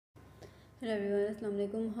Hello everyone, Assalamu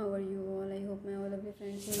alaikum. How are you all? I hope my all of your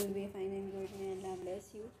friends will be fine and good. May Allah bless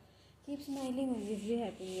you. Keep smiling, always be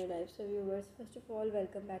happy in your life. So viewers, first of all,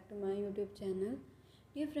 welcome back to my YouTube channel.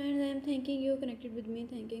 Dear friends, I am thanking you connected with me,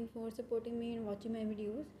 thanking for supporting me and watching my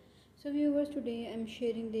videos. So viewers, today I am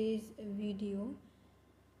sharing this video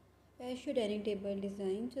patio dining table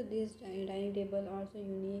design. So this dining table also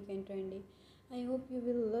unique and trendy. I hope you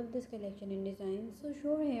will love this collection and design. So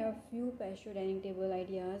sure, here are few patio dining table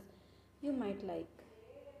ideas you might like.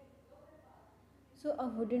 So a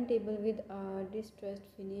wooden table with a distressed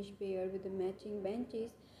finish paired with the matching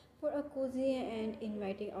benches for a cozy and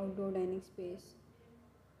inviting outdoor dining space.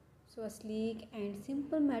 So a sleek and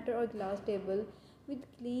simple matter or glass table with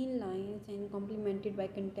clean lines and complemented by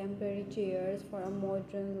contemporary chairs for a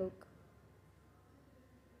modern look.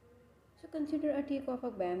 So consider a teak of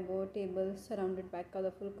a bamboo table surrounded by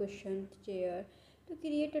colorful cushioned chair to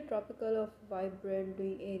create a tropical of vibrant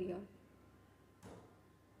doing area.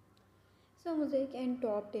 So mosaic and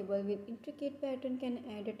top table with intricate pattern can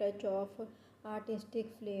add a touch of artistic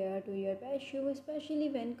flair to your patio, especially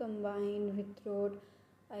when combined with wrought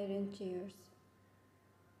iron chairs.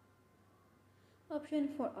 Option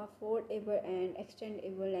for affordable and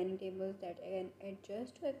extendable dining tables that can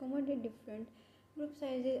adjust to accommodate different group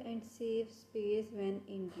sizes and save space when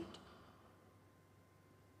indeed.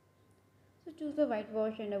 So choose a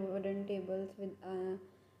whitewash and a wooden tables with a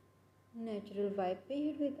natural vibe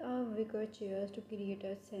paired with a wicker chairs to create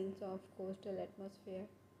a sense of coastal atmosphere.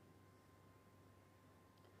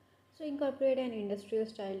 So incorporate an industrial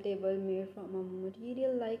style table made from a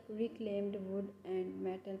material like reclaimed wood and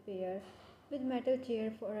metal pair with metal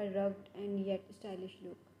chair for a rugged and yet stylish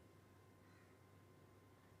look.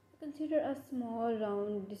 Consider a small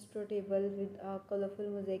round distro table with a colorful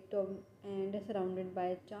mosaic top and surrounded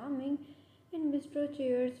by charming and bistro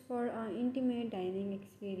chairs for intimate dining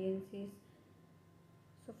experiences.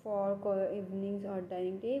 So for evenings or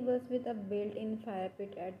dining tables with a built-in fire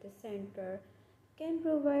pit at the center can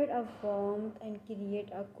provide a warmth and create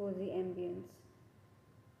a cozy ambience.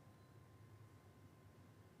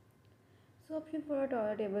 So option for a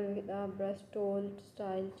taller table with a Bristol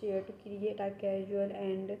style chair to create a casual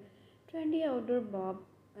and trendy outdoor pub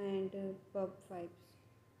vibes.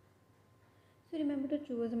 So remember to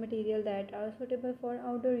choose material that are suitable for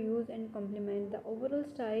outdoor use and complement the overall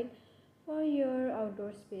style for your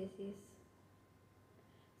outdoor spaces.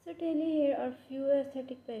 Certainly, here are few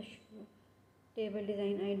aesthetic patio table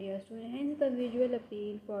design ideas to enhance the visual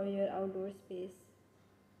appeal for your outdoor space.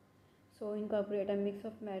 So incorporate a mix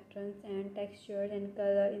of patterns and textures and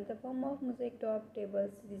color in the form of mosaic top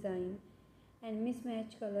tables design and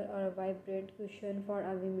mismatched color or a vibrant cushion for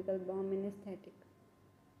a whimsical bomb in aesthetic.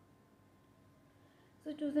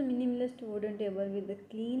 So choose a minimalist wooden table with the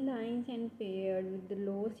clean lines and paired with the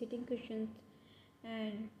low sitting cushions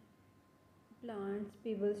and plants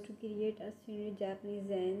pebbles to create a scenic Japanese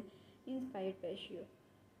Zen inspired patio.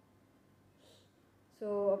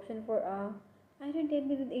 So option for a iron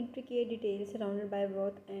table with intricate details surrounded by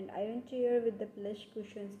wrought and iron chair with the plush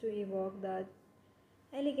cushions to evoke the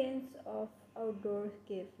elegance of outdoor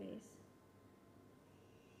cafes.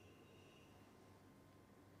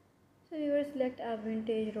 So we will select a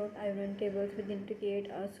vintage wrought iron tables with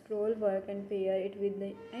intricate scroll work and pair it with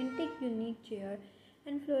the antique unique chair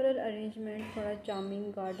and floral arrangement for a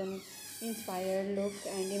charming garden inspired look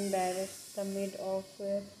and embrace the mid of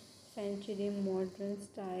century modern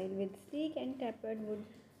style with sleek and tapered wood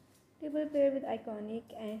table paired with iconic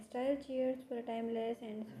and style chairs for a timeless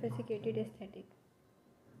and sophisticated aesthetic.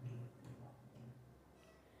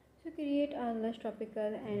 So create a lush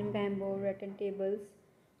tropical and bamboo rattan tables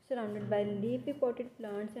surrounded by leafy potted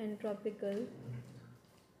plants and tropical.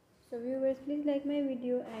 So viewers, please like my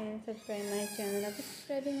video and subscribe my channel. After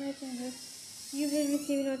subscribing my channel, you will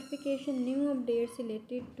receive notification new updates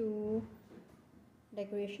related to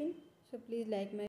decoration. So please like my